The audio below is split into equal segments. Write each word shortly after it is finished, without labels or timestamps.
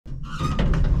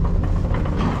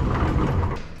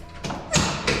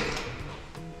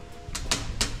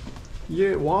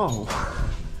Yeah, wow.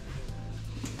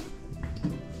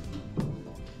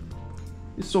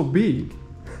 It's so big.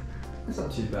 It's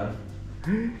not too bad.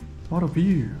 What a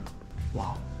view.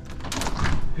 Wow.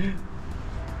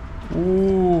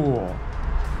 오.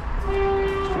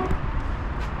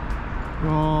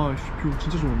 야, 뷰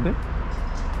진짜 좋은데?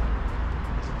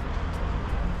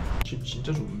 집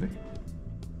진짜 좋은데?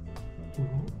 오.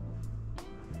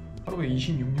 하루에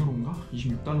 26유로인가?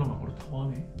 26달러가 그렇다고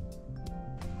하네.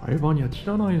 알바니아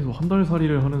티라나에서 한 달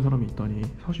살이를 하는 사람이 있다니.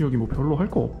 사실 여기 뭐 별로 할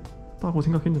거 없다고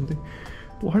생각했는데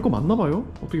또 할 거 많나봐요?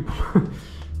 어떻게 보면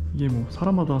이게 뭐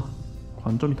사람마다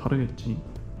관점이 다르겠지.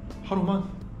 하루만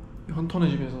한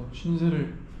턴의 집에서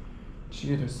신세를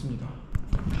지게 됐습니다.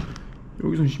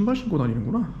 여기선 신발 신고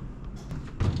다니는구나.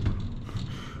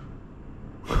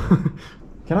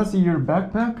 Can I see your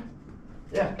backpack?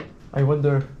 Yeah. I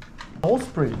wonder.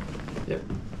 Osprey. Yep.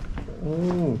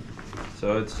 Oh.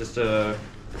 So it's just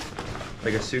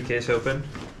like a suitcase open.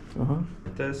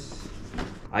 This.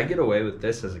 I get away with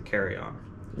this as a carry-on.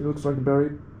 It looks like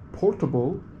very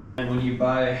portable. And when you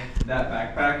buy that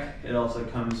backpack, it also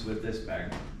comes with this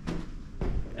bag.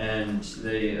 And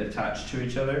they attach to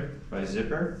each other by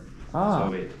zipper. Ah.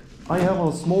 So wait. I have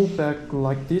a small bag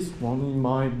like this one in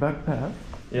my backpack.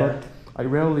 Yeah. But I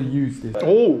rarely use this.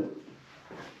 Oh.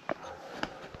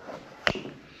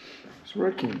 It's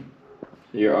working.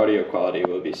 Your audio quality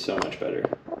will be so much better.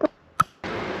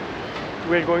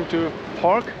 We're going to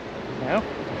park now.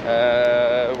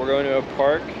 We're going to a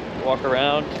park, walk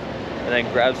around, and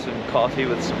then grab some coffee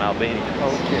with some Albanians.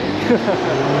 Okay.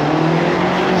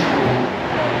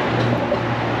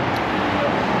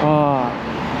 아,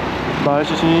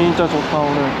 날씨 진짜 좋다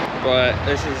오늘. But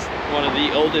this is one of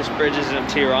the oldest bridges in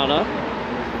Tirana,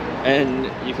 and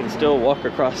you can still walk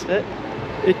across it.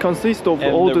 It consists of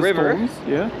And all the the river stones.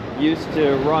 Yeah. Used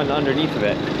to run underneath of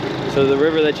it. So the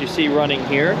river that you see running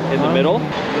here in the middle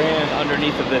ran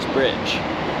underneath of this bridge.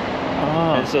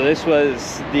 Ah. And so this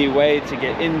was the way to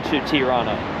get into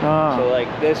Tirana. Ah. So like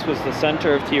this was the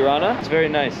center of Tirana. It's very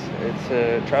nice. It's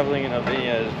traveling in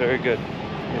Albania is very good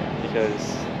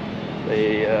because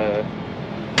they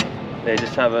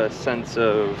just have a sense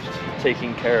of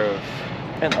taking care of.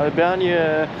 And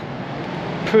Albania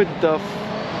put the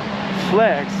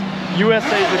flags,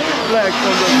 USA's flags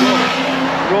on the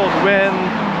road when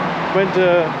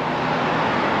the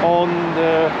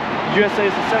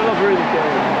USA's celebrating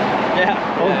day. Yeah,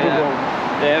 on the road.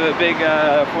 They have a big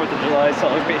 4th of July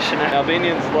celebration.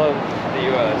 Albanians love the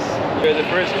US. They're the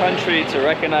first country to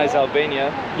recognize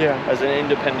Albania as an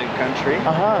independent country.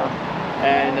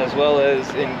 And as well as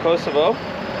in Kosovo,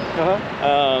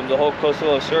 the whole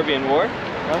Kosovo-Serbian war,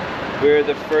 we're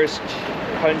the first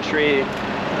country.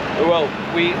 Well,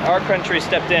 our country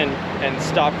stepped in and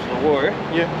stopped the war.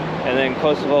 And then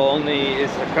Kosovo only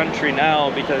is a country now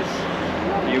because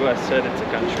the US said it's a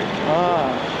country.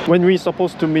 When we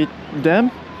supposed to meet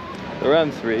them?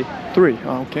 Around 3. 3,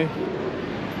 okay. Okay.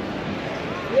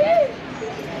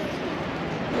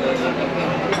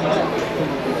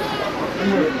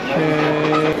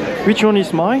 Which one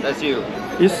is mine? That's you.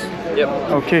 Yes? Yep.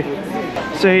 Okay.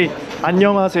 Say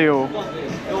안녕하세요.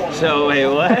 So wait,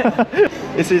 what?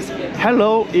 This is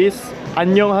hello is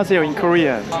안녕하세요 in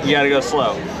Korean. You gotta go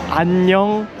slow.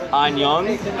 안녕 안녕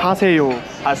하세요.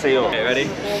 하세요. Okay, ready?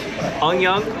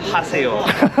 안녕 하세요.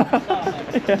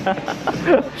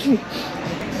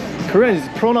 Korean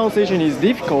pronunciation is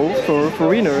difficult for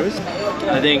foreigners.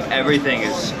 I think everything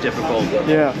is difficult.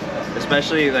 Yeah.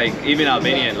 Especially like even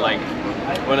Albanian, like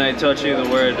when I taught you the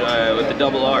word with the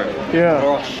double R. Yeah.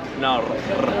 Rosh. No.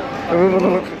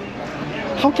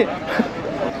 How can?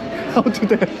 How do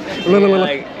that?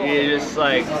 Like you just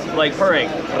like purring.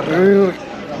 I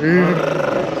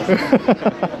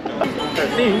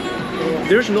think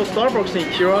there's no Starbucks in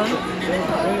Tirana.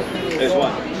 There's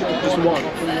one. Just one.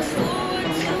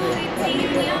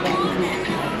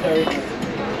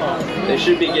 They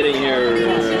should be getting here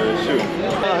soon.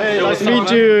 Hey, nice to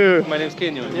meet you. My name's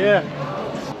Kenyon. Yeah.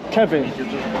 Kevin.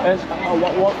 And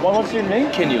what was your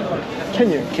name? Kenyon.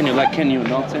 Kenyon. Kenyon, like Kenyon,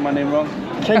 not say my name wrong.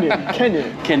 Kenyon.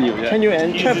 Kenyon. Kenyon, yeah. Kenyon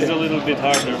and His Kevin. is a little bit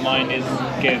harder. Mine is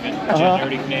Kevin,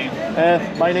 generic name.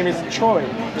 My name is Choi.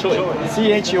 Choi.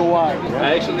 CHOY.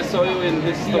 I actually saw you in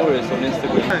his stories on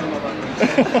Instagram.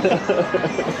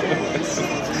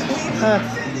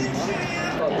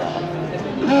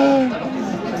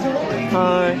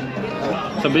 Hi.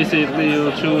 So basically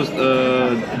you choose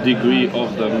a degree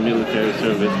of the military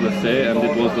service, let's say, and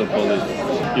it was the police.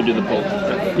 You did the police.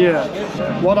 Right? Yeah.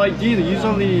 What I did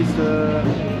usually is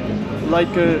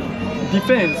like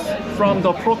defense from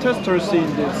the protesters in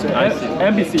this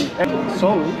embassy.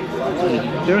 So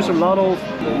there's a lot of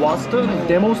what's the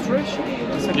demonstration.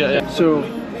 Yeah. So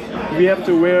we have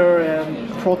to wear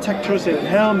protectors and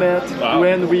helmet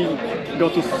when we go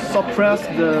to suppress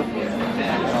the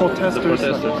protesters,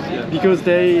 yeah. because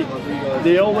they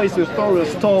always throw a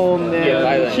stone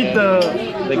and hit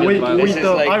with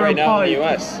the like iron right now pipe. in the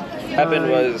US. What happened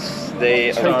was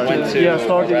they went to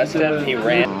arrest him. He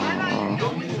ran.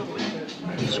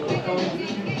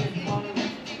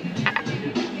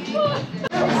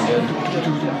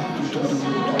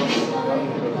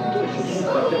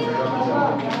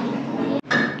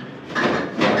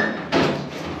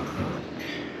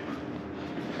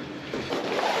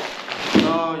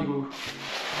 아 이거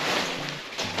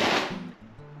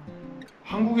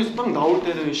한국에서 딱 나올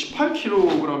때는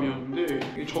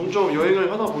 18kg이었는데 점점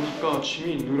여행을 하다 보니까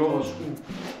짐이 늘어가지고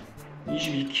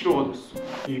 22kg가 됐어.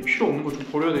 이게 필요 없는 거 좀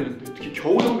버려야 되는데 특히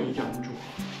겨울에 하면 이게 안 좋아.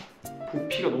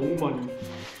 부피가 너무 많이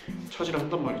차지를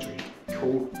한단 말이죠. 이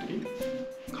겨울옷들이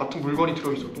같은 물건이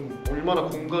들어있어도 얼마나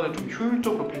공간을 좀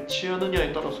효율적으로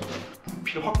배치하느냐에 따라서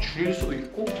부피를 확 줄일 수도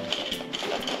있고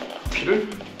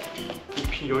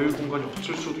부피 여유 공간이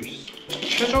없을 수도 있어.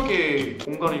 최적의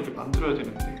공간을 이렇게 만들어야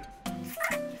되는데.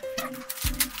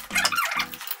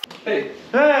 Hey!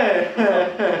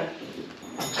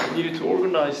 Needed to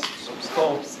organize some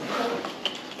stuff.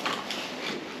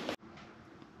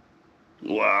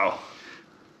 Wow.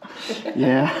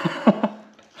 Yeah.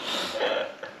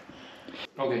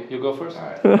 Okay, you go first.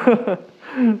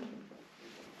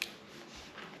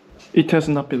 It has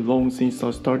not been long since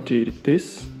I started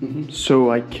this,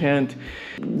 so I can't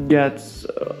get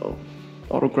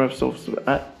autographs of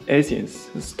Asians,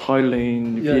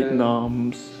 Thailand,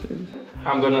 Vietnam.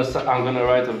 I'm gonna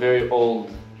write a very old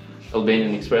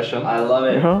Albanian expression. I love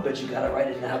it, Uh-huh. but you gotta write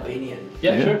it in Albanian.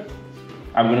 Yeah, sure.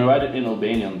 I'm gonna write it in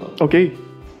Albanian though. Okay.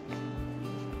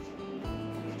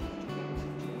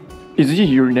 Is it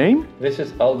your name? This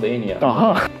is Albania.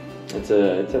 Aha. It's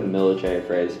a military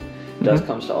phrase. Dust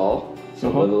comes to all, so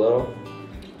live a little.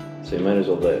 So you might as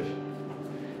well live.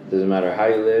 Doesn't matter how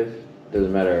you live.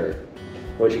 Doesn't matter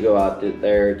what you go out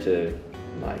there to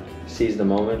like seize the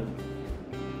moment.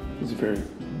 It's very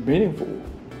meaningful.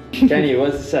 Kenny,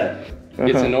 what's it say?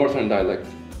 It's in Northern dialect.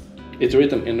 It's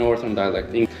written in Northern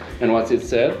dialect. And what it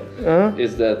said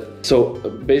is that, so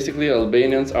basically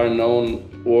Albanians are known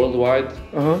worldwide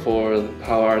for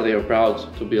how are they proud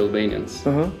to be Albanians.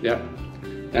 Yeah.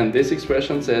 And this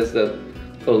expression says that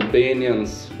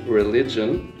Albanians'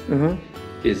 religion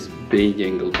is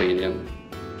being Albanian.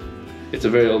 It's a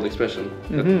very old expression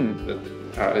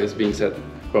that is being said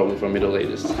probably from Middle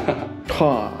Ages.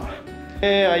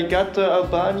 Hey, I got the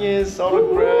Albania's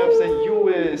autographs and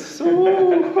US.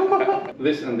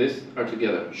 This and this are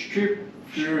together.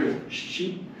 Shqiperia.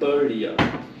 Shqiperia.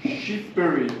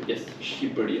 Shqiperia. Yes,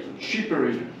 Shqiperia.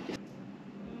 Shqiperia.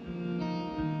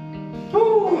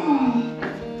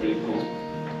 Pretty cool.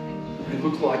 It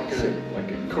looks like a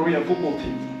Korean football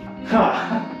team.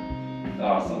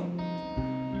 Awesome.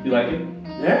 You like it?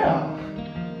 Yeah.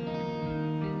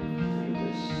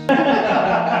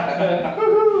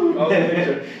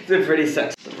 It's a pretty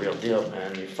sexy. It's the real deal,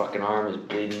 man. Your fucking arm is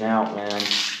bleeding out, man.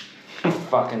 You're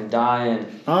fucking dying.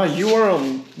 You are a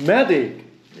medic.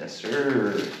 Yes,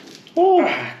 sir. Oh.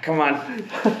 Come on.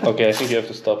 Okay, I think you have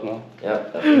to stop now.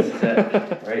 Yep, this is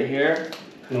it. Right here.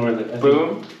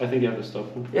 Boom. I think you have to stop.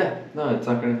 Yeah, no, it's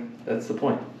not gonna. That's the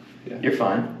point. Yeah. You're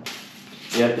fine.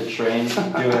 You have to train to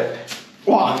do it.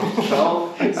 Wow.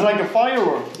 So, It's like a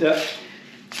firework. yeah.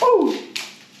 Oh.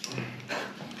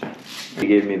 He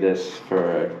gave me this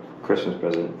for a Christmas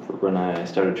present for when I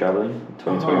started traveling in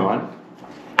 2021.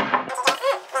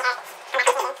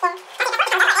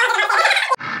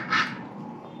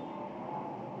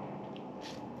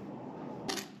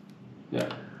 Yeah.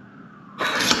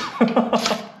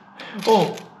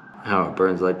 Oh. How it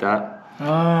burns like that.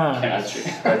 Chemistry.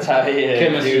 That's how you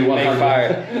Chemistry make 100.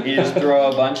 fire. You just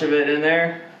throw a bunch of it in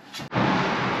there.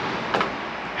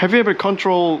 Have you ever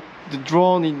controlled the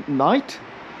drone in night?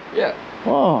 Yeah.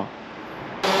 Wow.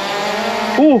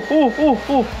 Oh, oh, oh,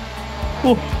 oh.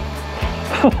 Oh.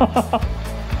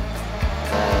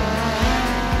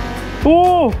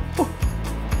 Oh.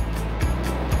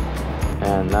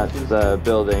 And that's the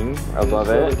building above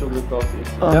it.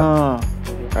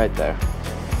 Right there.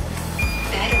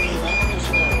 Battery level is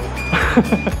low.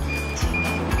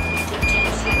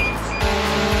 10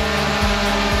 seconds.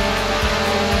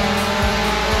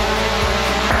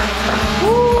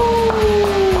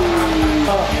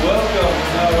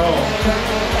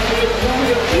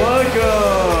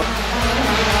 Welcome.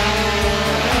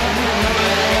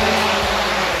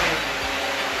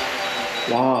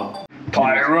 Wow.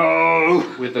 Pyro!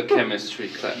 with the chemistry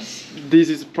class. This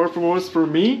is performance for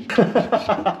me.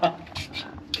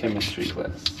 Chemistry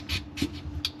class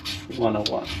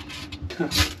 101.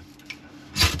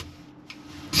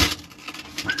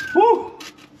 Woo!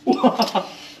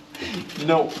 You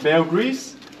know, Bear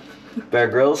Grylls? Bear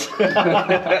Grylls?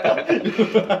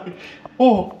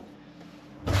 Oh!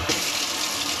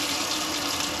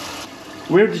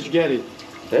 Where did you get it?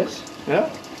 This? Yeah?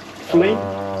 Flame?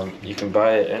 You can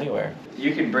buy it anywhere.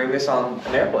 You can bring this on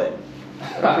an airplane.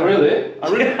 Really?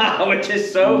 Which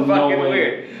is so No fucking way.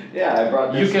 weird. Yeah, I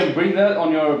brought this. You can bring that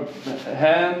on your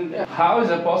hand. How is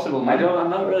that possible, man? I'm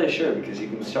not really sure because you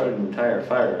can start an entire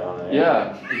fire on it.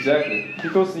 Yeah, exactly.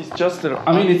 Because it's just an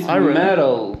I mean, it's iron.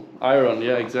 iron.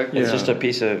 Yeah, exactly. It's just a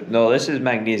piece of. No, this is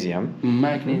magnesium.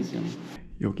 Magnesium.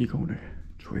 여기가 오늘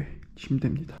저의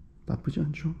침대입니다. 나쁘지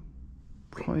않죠?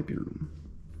 프라이빗 룸.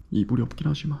 이불이 없긴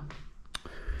하지만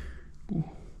뭐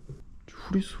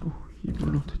후리스로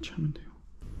이불로 대체하면 돼요.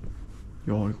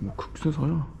 야, 이거 뭐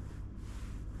극세사야.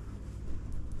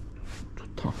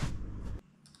 좋다.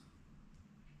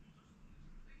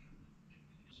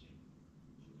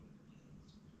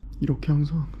 이렇게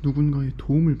항상 누군가의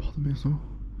도움을 받으면서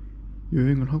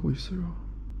여행을 하고 있어요.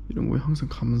 이런 거에 항상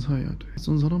감사해야 돼.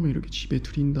 낯선 사람을 이렇게 집에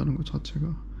들인다는 것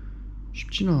자체가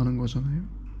쉽지는 않은 거잖아요.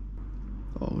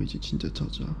 이제 진짜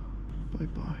자자.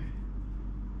 바이바이.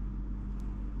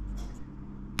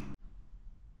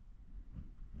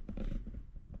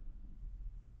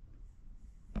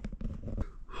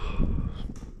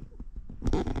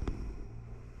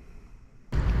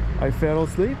 I fell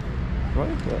asleep,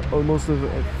 right? Almost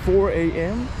at 4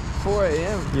 a.m. 4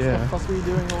 a.m. Yeah. What the fuck are you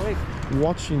doing awake?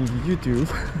 watching YouTube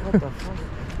What the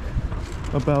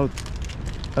fuck? about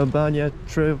Albania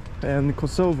trip and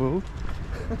Kosovo.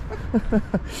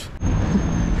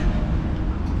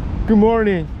 Good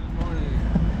morning. Good morning.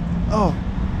 Oh,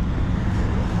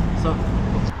 So,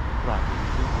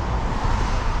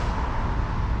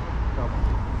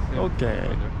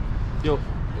 okay. Yo,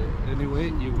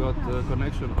 anyway, you got the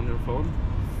connection on your phone.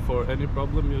 For any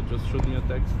problem, you just shoot me a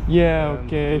text. Yeah, and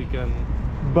okay. We can.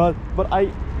 But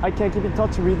I can't keep in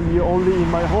touch with you only in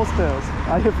my hostels.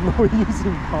 I have no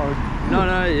using card.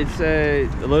 no, it's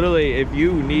literally if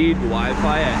you need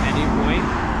Wi-Fi at any point,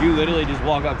 you literally just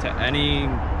walk up to any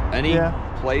Yeah.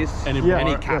 place, any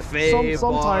cafe,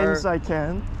 Sometimes bar. I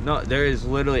can. No, there is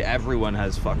literally everyone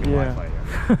has fucking Yeah. Wi-Fi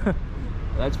here.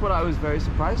 That's what I was very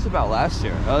surprised about last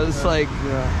year. I was like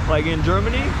in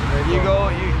Germany,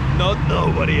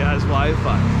 nobody has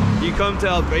Wi-Fi. You come to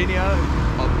Albania,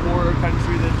 a poorer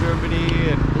country than Germany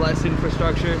and less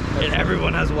infrastructure, and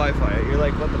everyone has Wi-Fi. You're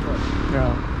like, what the fuck?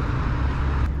 Yeah.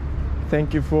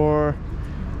 Thank you for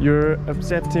your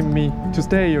accepting me to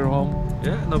stay at your home.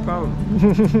 Yeah, no problem.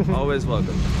 Always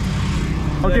welcome.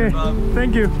 Okay,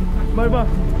 thank you. Bye bye.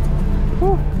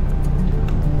 Whew.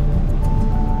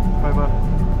 Bye bye.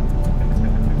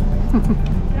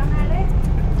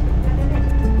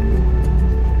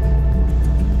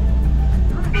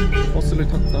 버스를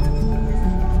탔다.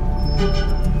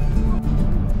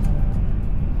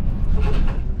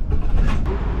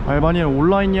 알바니아는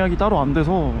온라인 예약이 따로 안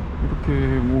돼서 이렇게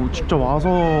뭐 직접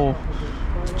와서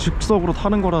즉석으로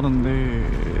타는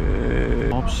거라는데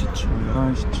 9시쯤,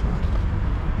 11시쯤.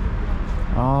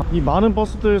 이 많은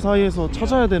버스들 사이에서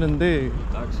찾아야 되는데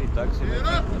Taxi.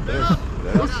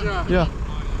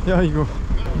 야 이거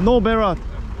No Berat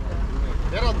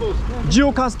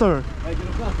Geocaster.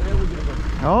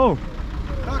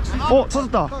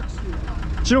 찾았다.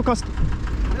 Geocaster.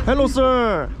 Hello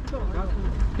sir.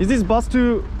 Is this bus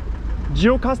to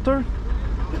Geocaster?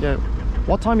 Yeah.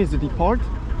 What time is the depart?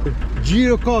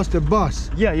 Geocaster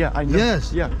bus. Yeah, I know.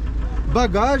 Yes. Yeah.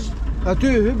 Bagage. Aty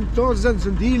hym to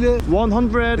zendile.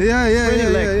 100.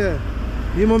 Yeah.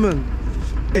 Një moment.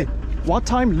 Hey, what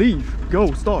time leave?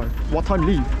 Go start. What time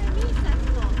leave?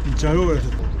 Çarove.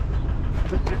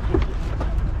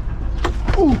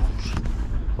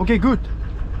 Okay, good.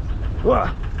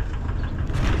 와.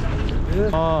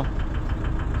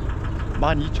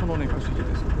 12,000원에 갈 수 있게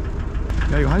됐어.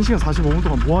 야, 이거 1시간 45분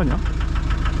동안 뭐 하냐?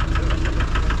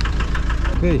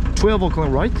 Hey. 12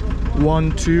 o'clock, right?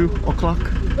 1, 2 o'clock.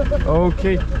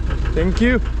 Okay. Thank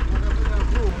you.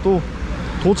 또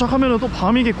도착하면 또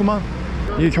밤이겠구만.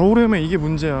 이게 겨울에 오면 이게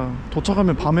문제야.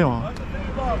 도착하면 밤에 와.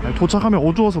 아니, 도착하면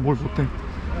어두워서 뭘 못해.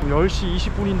 10시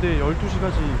 20분인데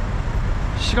 12시까지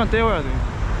시간 때워야 돼.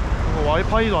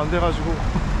 와이파이도 안 돼가지고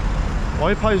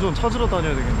와이파이 좀 찾으러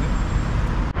다녀야 되겠네.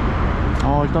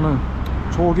 일단은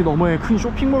저기 너머에 큰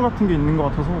쇼핑몰 같은 게 있는 것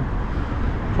같아서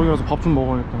저기 가서 밥 좀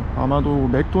먹어야겠다. 아마도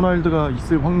맥도날드가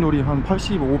있을 확률이 한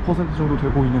 85% 정도 돼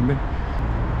보이는데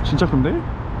진짜 큰데?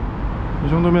 이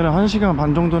정도면 1시간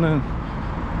반 정도는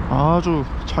아주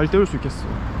잘 때울 수 있겠어.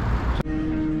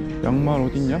 양말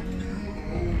어딨냐?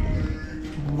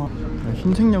 양말.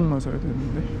 흰색 양말 사야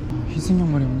되는데 흰색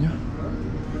양말이 없냐?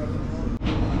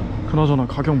 그나저나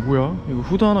가격 뭐야? 이거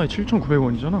후드 하나에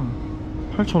 7,900원이잖아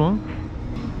 8,000원?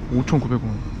 5,900원.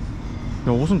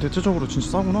 야, 옷은 대체적으로 진짜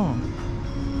싸구나.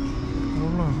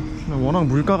 몰라. 근데 워낙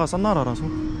물가가 싼 나라라서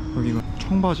여기가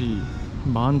청바지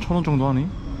 11,000원 정도 하네.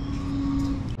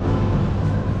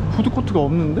 푸드코트가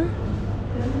없는데?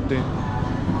 네.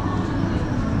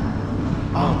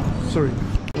 아, sorry.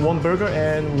 One burger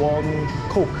and one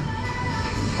coke.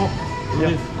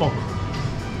 Yeah. Coke.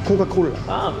 Coca-Cola.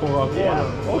 Ah, Coca-Cola.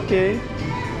 Yeah. Okay.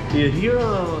 Here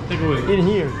or take away? In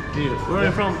here. Here. Where are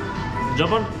you from?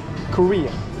 Japan?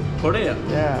 Korea. Korea?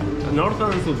 Yeah. North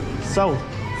and south? South.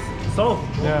 South?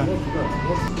 Yeah.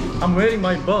 I'm waiting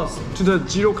my bus to the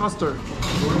Girocaster.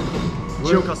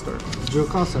 Girocaster.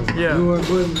 Jocasta. Yeah. You are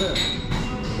going there.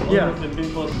 Yeah. The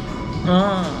people.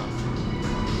 Ah.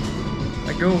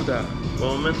 I go there.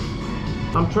 Moment.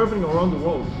 I'm traveling around the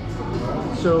world.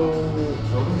 So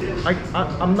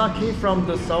I'm not came from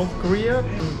the South Korea.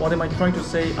 What am I trying to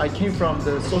say? I came from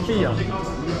the Sofia,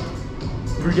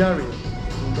 Bulgaria.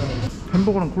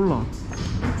 햄버거랑 콜라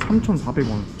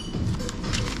 3,400원.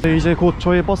 네, 이제 곧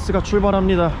저의 버스가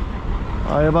출발합니다.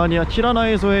 알바니아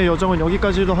티라나에서의 여정은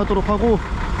여기까지도 하도록 하고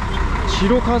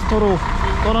지로카스터로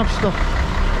떠납시다.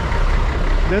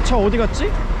 내 차 어디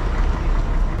갔지?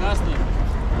 Castle.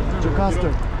 지로카스터.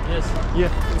 Yes.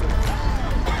 Yeah.